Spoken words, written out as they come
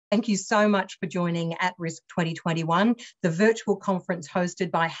Thank you so much for joining At Risk 2021, the virtual conference hosted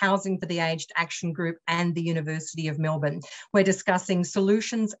by Housing for the Aged Action Group and the University of Melbourne. We're discussing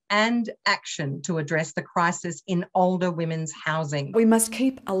solutions and action to address the crisis in older women's housing. We must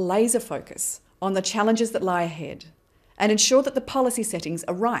keep a laser focus on the challenges that lie ahead and ensure that the policy settings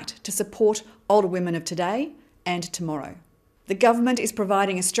are right to support older women of today and tomorrow. The government is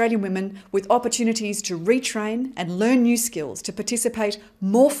providing Australian women with opportunities to retrain and learn new skills to participate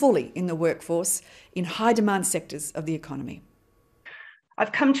more fully in the workforce in high-demand sectors of the economy.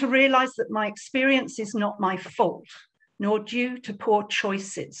 I've come to realise that my experience is not my fault, nor due to poor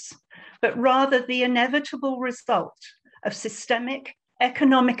choices, but rather the inevitable result of systemic,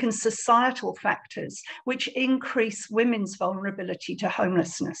 economic and societal factors which increase women's vulnerability to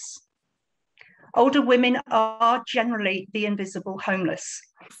homelessness. Older women are generally the invisible homeless.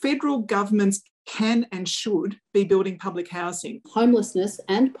 Federal governments can and should be building public housing. Homelessness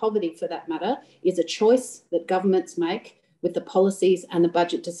and poverty, for that matter, is a choice that governments make with the policies and the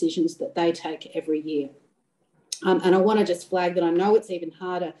budget decisions that they take every year. And I want to just flag that I know it's even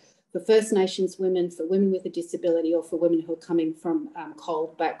harder for First Nations women, for women with a disability, or for women who are coming from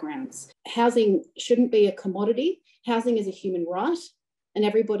cold backgrounds. Housing shouldn't be a commodity. Housing is a human right, and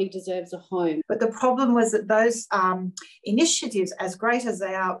everybody deserves a home. But the problem was that those initiatives, as great as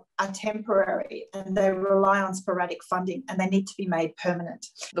they are temporary, and they rely on sporadic funding, and they need to be made permanent.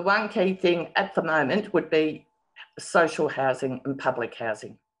 The one key thing at the moment would be social housing and public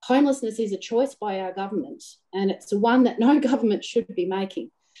housing. Homelessness is a choice by our government, and it's one that no government should be making.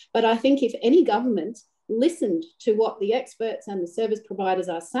 But I think if any government listened to what the experts and the service providers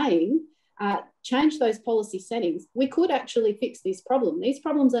are saying, change those policy settings, we could actually fix this problem. These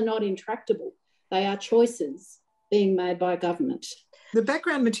problems are not intractable. They are choices being made by government. The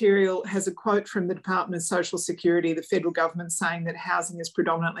background material has a quote from the Department of Social Security, the federal government, saying that housing is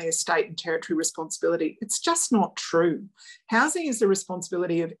predominantly a state and territory responsibility. It's just not true. Housing is the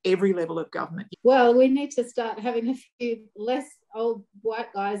responsibility of every level of government. Well, we need to start having a few less old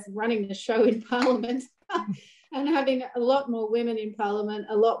white guys running the show in Parliament and having a lot more women in Parliament,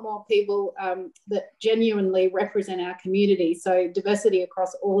 a lot more people that genuinely represent our community. So diversity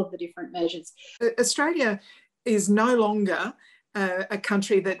across all of the different measures. Australia is no longer a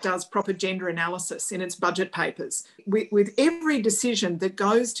country that does proper gender analysis in its budget papers. With every decision that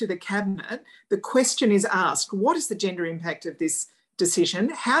goes to the Cabinet, the question is asked, what is the gender impact of this decision?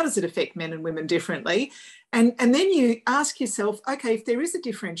 How does it affect men and women differently? And then you ask yourself, okay, if there is a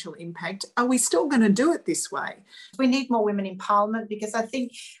differential impact, are we still going to do it this way? We need more women in Parliament, because I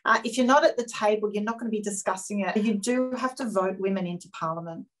think if you're not at the table, you're not going to be discussing it. You do have to vote women into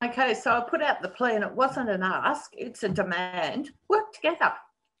Parliament. Okay, so I put out the plea, and it wasn't an ask, it's a demand. Work together.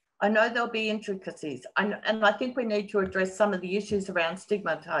 I know there'll be intricacies, and I think we need to address some of the issues around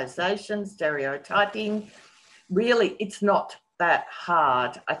stigmatisation, stereotyping. Really, it's not that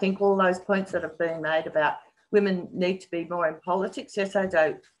hard. I think all those points that have been made about women need to be more in politics, yes, I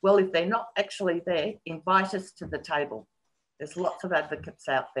do. Well, if they're not actually there, invite us to the table. There's lots of advocates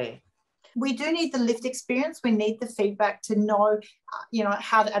out there. We do need the lived experience. We need the feedback to know,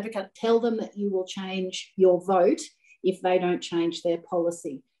 how to advocate. Tell them that you will change your vote if they don't change their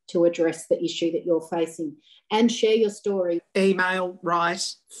policy to address the issue that you're facing, and share your story. Email,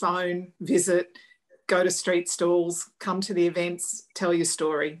 write, phone, visit, go to street stalls, come to the events, tell your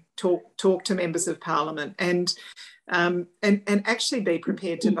story, talk to members of Parliament, and actually be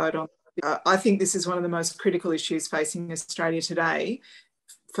prepared to vote on. I think this is one of the most critical issues facing Australia today.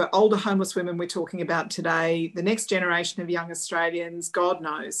 For older homeless women we're talking about today, the next generation of young Australians, God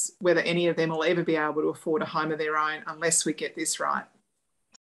knows whether any of them will ever be able to afford a home of their own unless we get this right.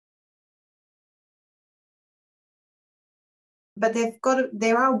 But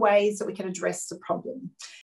there are ways that we can address the problem.